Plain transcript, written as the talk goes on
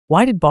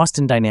Why did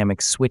Boston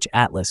Dynamics switch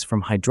Atlas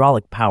from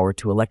hydraulic power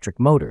to electric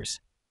motors?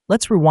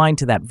 Let's rewind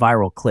to that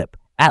viral clip.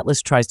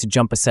 Atlas tries to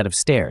jump a set of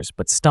stairs,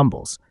 but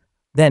stumbles.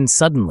 Then,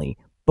 suddenly,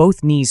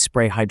 both knees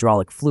spray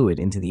hydraulic fluid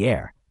into the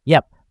air.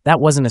 Yep, that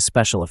wasn't a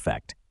special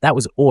effect. That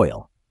was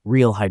oil,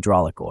 real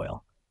hydraulic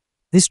oil.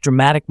 This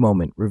dramatic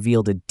moment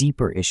revealed a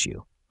deeper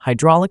issue.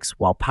 Hydraulics,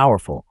 while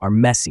powerful, are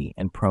messy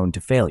and prone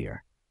to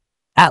failure.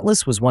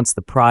 Atlas was once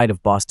the pride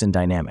of Boston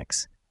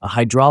Dynamics, a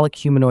hydraulic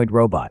humanoid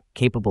robot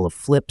capable of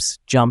flips,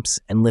 jumps,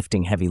 and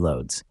lifting heavy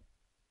loads.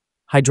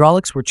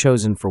 Hydraulics were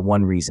chosen for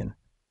one reason: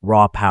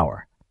 raw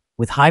power.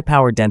 With high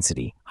power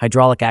density,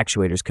 hydraulic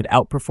actuators could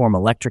outperform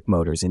electric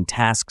motors in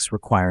tasks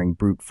requiring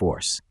brute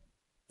force.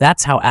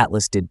 That's how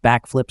Atlas did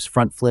backflips,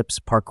 front flips,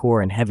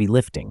 parkour, and heavy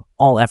lifting,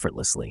 all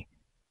effortlessly.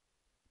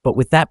 But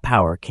with that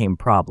power came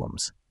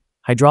problems.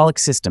 Hydraulic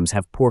systems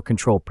have poor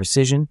control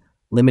precision,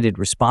 limited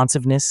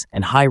responsiveness,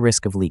 and high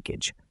risk of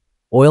leakage.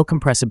 Oil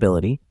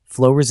compressibility,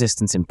 flow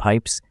resistance in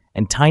pipes,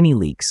 and tiny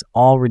leaks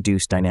all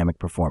reduce dynamic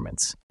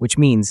performance, which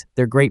means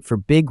they're great for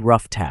big,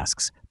 rough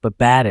tasks, but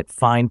bad at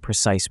fine,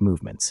 precise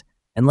movements.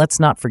 And let's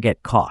not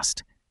forget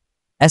cost.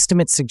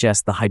 Estimates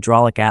suggest the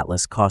hydraulic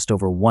Atlas cost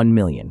over $1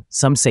 million,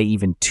 some say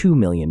even $2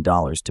 million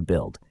to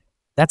build.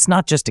 That's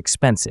not just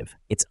expensive,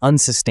 it's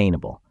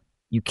unsustainable.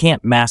 You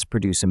can't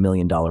mass-produce $1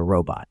 million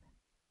robot.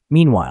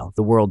 Meanwhile,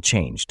 the world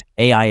changed.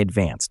 AI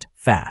advanced,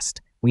 fast.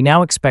 We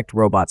now expect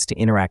robots to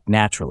interact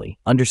naturally,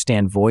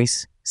 understand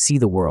voice, see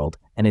the world,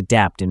 and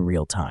adapt in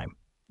real time.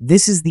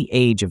 This is the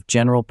age of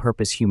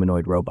general-purpose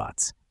humanoid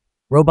robots.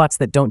 Robots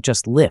that don't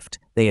just lift,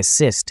 they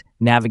assist,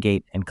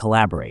 navigate, and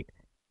collaborate.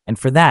 And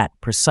for that,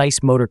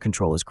 precise motor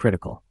control is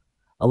critical.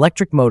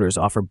 Electric motors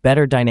offer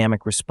better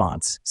dynamic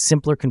response,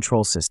 simpler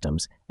control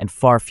systems, and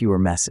far fewer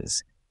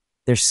messes.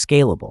 They're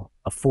scalable,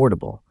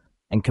 affordable,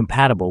 and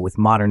compatible with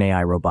modern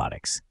AI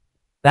robotics.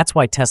 That's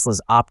why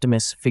Tesla's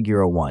Optimus,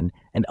 Figure 1,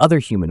 and other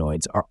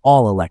humanoids are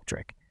all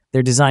electric.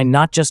 They're designed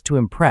not just to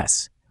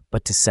impress,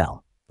 but to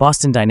sell.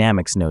 Boston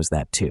Dynamics knows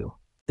that too.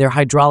 Their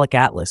hydraulic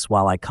Atlas,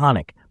 while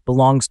iconic,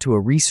 belongs to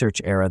a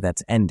research era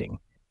that's ending.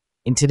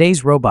 In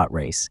today's robot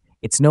race,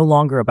 it's no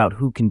longer about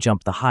who can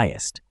jump the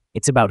highest.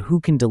 It's about who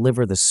can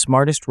deliver the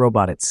smartest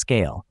robot at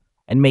scale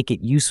and make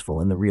it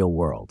useful in the real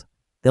world.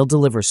 They'll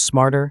deliver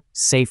smarter,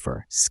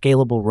 safer,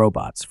 scalable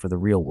robots for the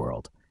real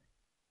world.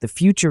 The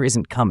future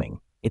isn't coming.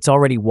 It's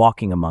already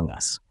walking among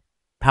us.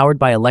 Powered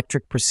by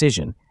electric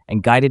precision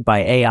and guided by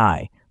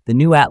AI, the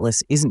new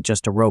Atlas isn't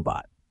just a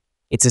robot.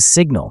 It's a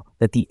signal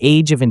that the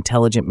age of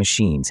intelligent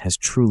machines has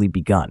truly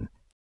begun.